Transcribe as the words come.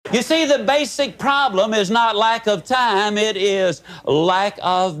You see, the basic problem is not lack of time, it is lack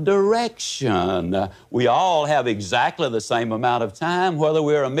of direction. We all have exactly the same amount of time, whether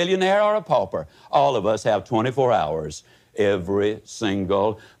we're a millionaire or a pauper. All of us have 24 hours every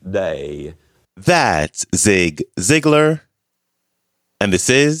single day. That's Ziglar, and this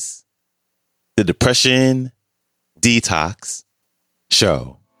is the Depression Detox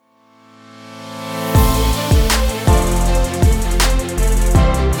Show.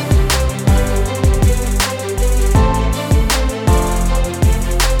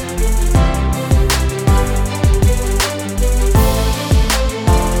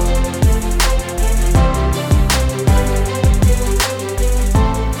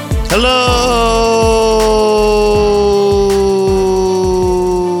 Hello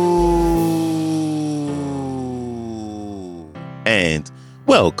and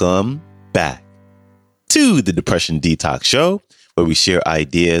welcome back to the Depression Detox Show, where we share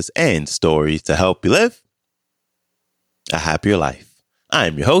ideas and stories to help you live a happier life. I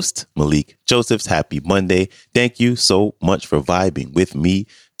am your host, Malik Josephs. Happy Monday. Thank you so much for vibing with me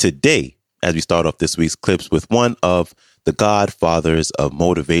today as we start off this week's clips with one of the godfathers of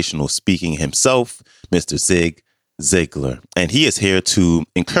motivational speaking himself, Mr. Zig Ziglar. And he is here to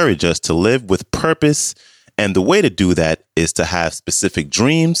encourage us to live with purpose. And the way to do that is to have specific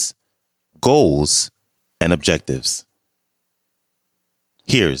dreams, goals, and objectives.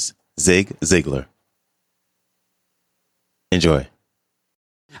 Here's Zig Ziglar. Enjoy.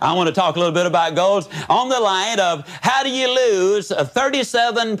 I want to talk a little bit about goals on the line of how do you lose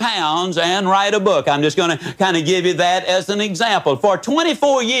 37 pounds and write a book. I'm just going to kind of give you that as an example. For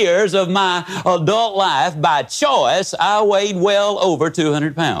 24 years of my adult life, by choice, I weighed well over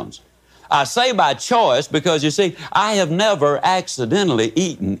 200 pounds. I say by choice because, you see, I have never accidentally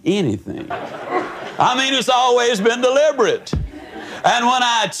eaten anything. I mean, it's always been deliberate. And when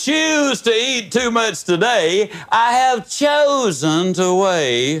I choose to eat too much today, I have chosen to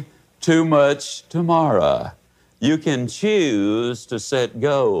weigh too much tomorrow. You can choose to set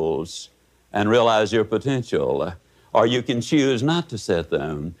goals and realize your potential, or you can choose not to set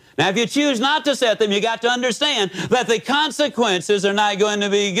them. Now, if you choose not to set them, you got to understand that the consequences are not going to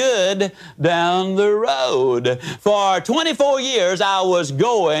be good down the road. For 24 years, I was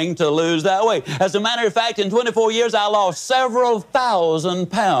going to lose that weight. As a matter of fact, in 24 years, I lost several thousand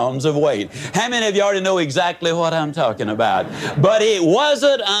pounds of weight. How many of you already know exactly what I'm talking about? But it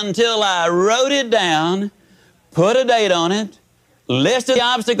wasn't until I wrote it down, put a date on it, listed the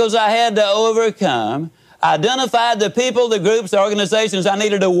obstacles I had to overcome, identified the people, the groups, the organizations I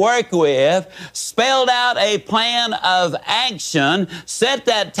needed to work with, spelled out a plan of action, set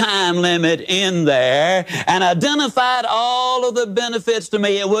that time limit in there, and identified all of the benefits to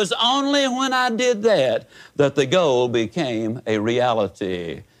me. It was only when I did that that the goal became a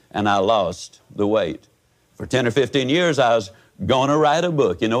reality, and I lost the weight. For 10 or 15 years, I was going to write a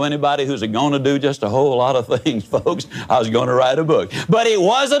book. You know anybody who's going to do just a whole lot of things, folks? I was going to write a book. But it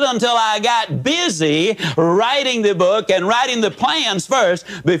wasn't until I got busy writing the book and writing the plans first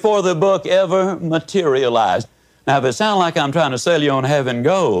before the book ever materialized. Now, if it sounds like I'm trying to sell you on having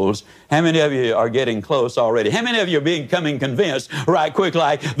goals, how many of you are getting close already? How many of you are becoming convinced right quick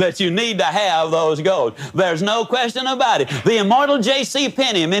like that you need to have those goals? There's no question about it. The immortal J.C.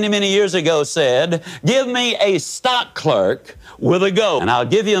 Penney many, many years ago said, give me a stock clerk with a goal, and I'll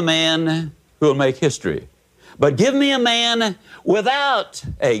give you a man who will make history. But give me a man without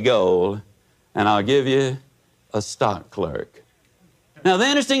a goal, and I'll give you a stock clerk. Now, the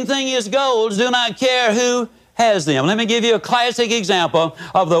interesting thing is goals do not care who has them. Let me give you a classic example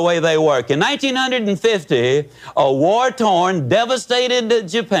of the way they work. In 1950, a war-torn, devastated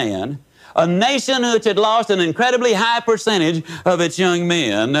Japan, a nation which had lost an incredibly high percentage of its young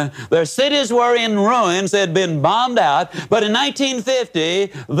men. Their cities were in ruins. They had been bombed out. But in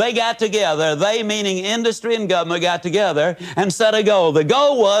 1950, they got together. They, meaning industry and government, got together and set a goal. The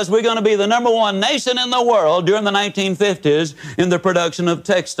goal was we're going to be the number one nation in the world during the 1950s in the production of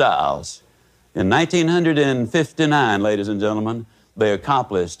textiles. In 1959, ladies and gentlemen, they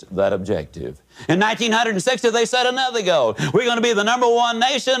accomplished that objective. In 1960, they set another goal. We're going to be the number one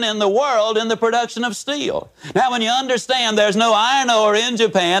nation in the world in the production of steel. Now, when you understand there's no iron ore in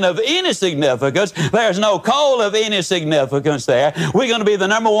Japan of any significance, there's no coal of any significance there, we're going to be the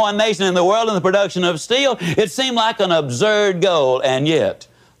number one nation in the world in the production of steel, it seemed like an absurd goal, and yet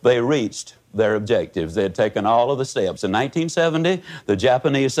they reached their objectives. They had taken all of the steps. In 1970, the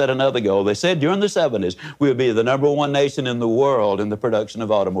Japanese set another goal. They said during the 70s, we'll be the number one nation in the world in the production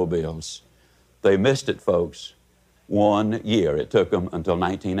of automobiles. They missed it, folks. 1 year. It took them until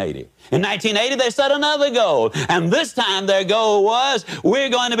 1980. In 1980, they set another goal, and this time their goal was, we're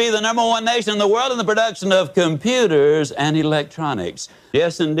going to be the #1 nation in the world in the production of computers and electronics.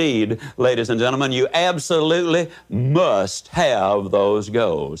 Yes, indeed, ladies and gentlemen, you absolutely must have those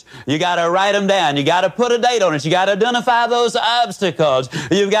goals. You got to write them down. You got to put a date on it. You got to identify those obstacles.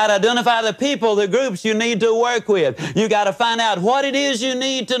 You've got to identify the people, the groups you need to work with. You got to find out what it is you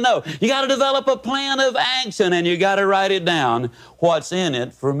need to know. You got to develop a plan of action, and you got to write it down. What's in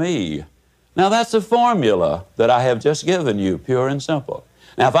it for me? Now, that's a formula that I have just given you, pure and simple.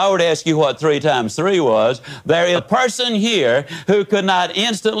 Now, if I were to ask you what 3 times 3 was, there is a person here who could not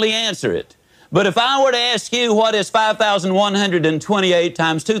instantly answer it. But if I were to ask you what is 5,128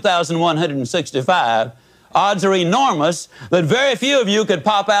 times 2,165, odds are enormous that very few of you could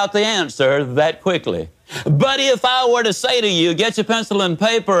pop out the answer that quickly. But if I were to say to you, get your pencil and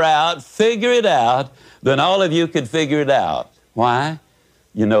paper out, figure it out, then all of you could figure it out. Why?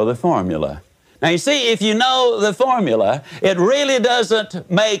 You know the formula. Now, you see, if you know the formula, it really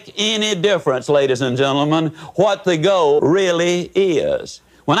doesn't make any difference, ladies and gentlemen, what the goal really is.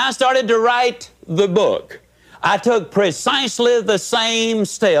 When I started to write the book, I took precisely the same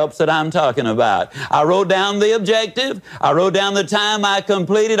steps that I'm talking about. I wrote down the objective. I wrote down the time I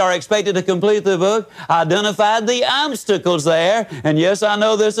completed or expected to complete the book. I identified the obstacles there. And yes, I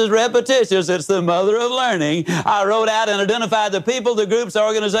know this is repetitious. It's the mother of learning. I wrote out and identified the people, the groups, the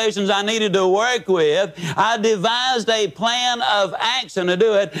organizations I needed to work with. I devised a plan of action to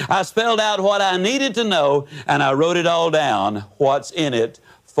do it. I spelled out what I needed to know, and I wrote it all down, what's in it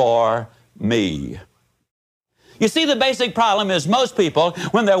for me. You see, the basic problem is most people,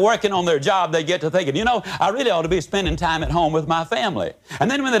 when they're working on their job, they get to thinking, you know, I really ought to be spending time at home with my family.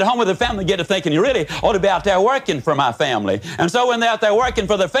 And then when they're at home with their family, they get to thinking, you really ought to be out there working for my family. And so when they're out there working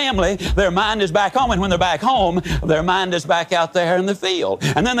for their family, their mind is back home. And when they're back home, their mind is back out there in the field.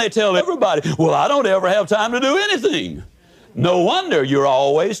 And then they tell everybody, well, I don't ever have time to do anything. No wonder you're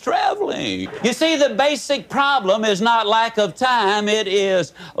always traveling. You see, the basic problem is not lack of time, it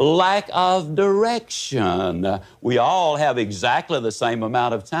is lack of direction. We all have exactly the same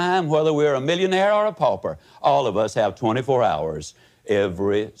amount of time, whether we're a millionaire or a pauper. All of us have 24 hours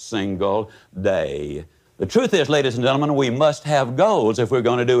every single day. The truth is, ladies and gentlemen, we must have goals if we're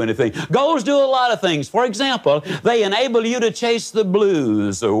going to do anything. Goals do a lot of things. For example, they enable you to chase the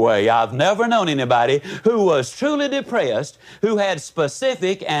blues away. I've never known anybody who was truly depressed who had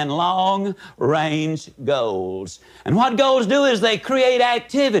specific and long-range goals. And what goals do is they create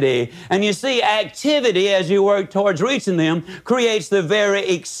activity. And you see, activity, as you work towards reaching them, creates the very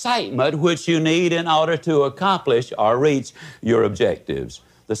excitement which you need in order to accomplish or reach your objectives.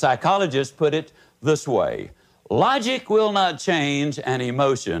 The psychologists put it this way: logic will not change an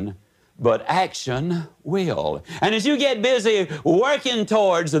emotion, but action will. And as you get busy working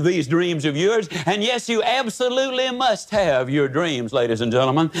towards these dreams of yours, and yes, you absolutely must have your dreams, ladies and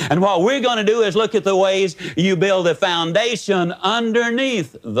gentlemen, and what we're going to do is look at the ways you build a foundation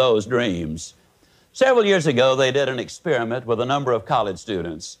underneath those dreams. Several years ago, they did an experiment with a number of college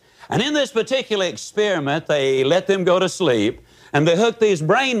students. And in this particular experiment, they let them go to sleep, and they hooked these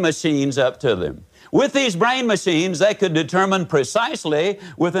brain machines up to them. With these brain machines, they could determine precisely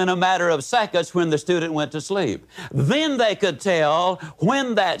within a matter of seconds when the student went to sleep. Then they could tell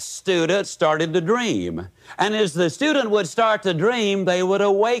when that student started to dream. And as the student would start to dream, they would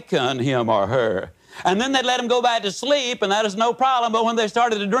awaken him or her. And then they'd let them go back to sleep, and that is no problem. But when they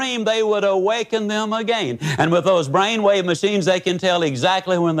started to dream, they would awaken them again. And with those brainwave machines, they can tell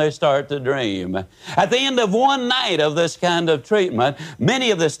exactly when they start to dream. At the end of one night of this kind of treatment,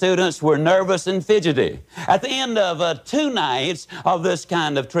 many of the students were nervous and fidgety. At the end of 2 nights of this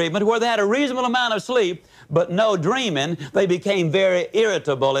kind of treatment, where they had a reasonable amount of sleep, but no dreaming, they became very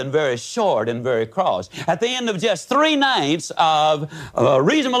irritable and very short and very cross. At the end of just 3 nights of a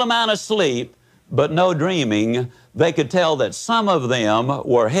reasonable amount of sleep, but no dreaming, they could tell that some of them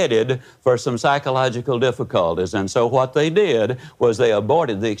were headed for some psychological difficulties. And so what they did was they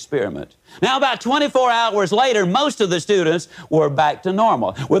aborted the experiment. Now, about 24 hours later, most of the students were back to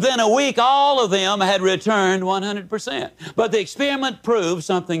normal. Within a week, all of them had returned 100%. But the experiment proved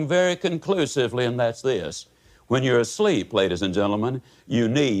something very conclusively, and that's this: when you're asleep, ladies and gentlemen, you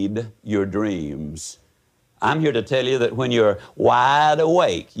need your dreams. I'm here to tell you that when you're wide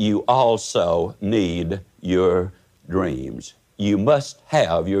awake, you also need your dreams. You must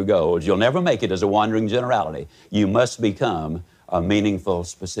have your goals. You'll never make it as a wandering generality. You must become a meaningful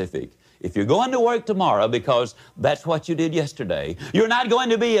specific. If you're going to work tomorrow because that's what you did yesterday, you're not going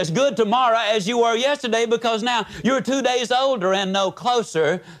to be as good tomorrow as you were yesterday because now you're 2 days older and no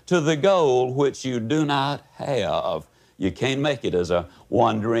closer to the goal which you do not have. You can't make it as a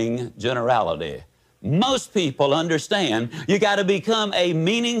wandering generality. Most people understand you got to become a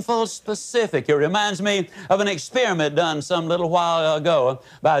meaningful specific. It reminds me of an experiment done some little while ago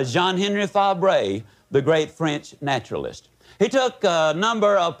by Jean-Henri Fabre, the great French naturalist. He took a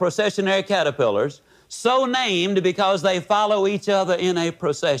number of processionary caterpillars, so named because they follow each other in a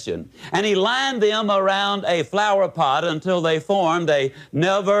procession. And he lined them around a flower pot until they formed a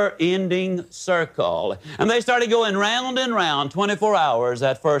never-ending circle. And they started going round and round 24 hours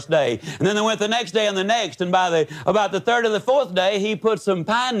that first day. And then they went the next day and the next. And by about the third or the fourth day, he put some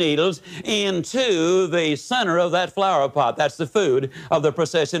pine needles into the center of that flower pot. That's the food of the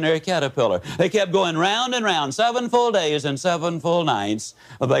processionary caterpillar. They kept going round and round, 7 full days and 7 full nights.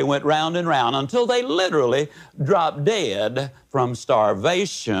 They went round and round until they literally dropped dead from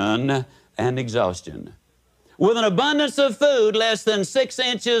starvation and exhaustion. With an abundance of food less than 6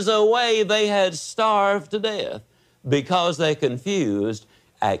 inches away, they had starved to death because they confused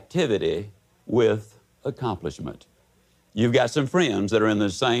activity with accomplishment. You've got some friends that are in the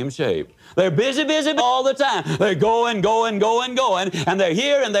same shape. They're busy all the time. They're going, and they're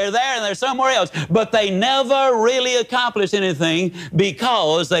here and they're there and they're somewhere else. But they never really accomplish anything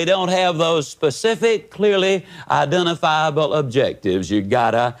because they don't have those specific, clearly identifiable objectives. You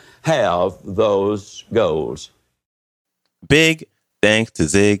gotta have those goals. Big thanks to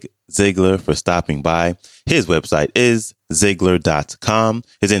Ziglar for stopping by. His website is Ziglar.com.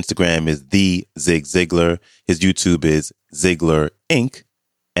 His Instagram is the Zig Ziglar. His YouTube is Ziglar Inc.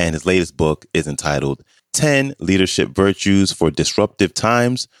 And his latest book is entitled 10 Leadership Virtues for Disruptive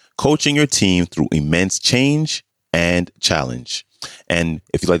Times, Coaching Your Team Through Immense Change and Challenge. And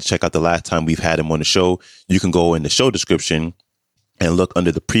if you'd like to check out the last time we've had him on the show, you can go in the show description and look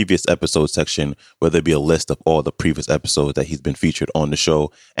under the previous episode section where there'll be a list of all the previous episodes that he's been featured on the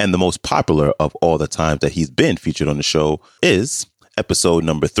show. And the most popular of all the times that he's been featured on the show is episode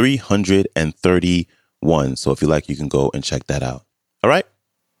number 331. So if you like, you can go and check that out. All right.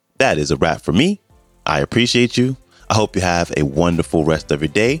 That is a wrap for me. I appreciate you. I hope you have a wonderful rest of your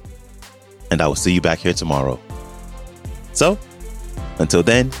day. And I will see you back here tomorrow. So until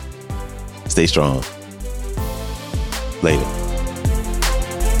then, stay strong. Later.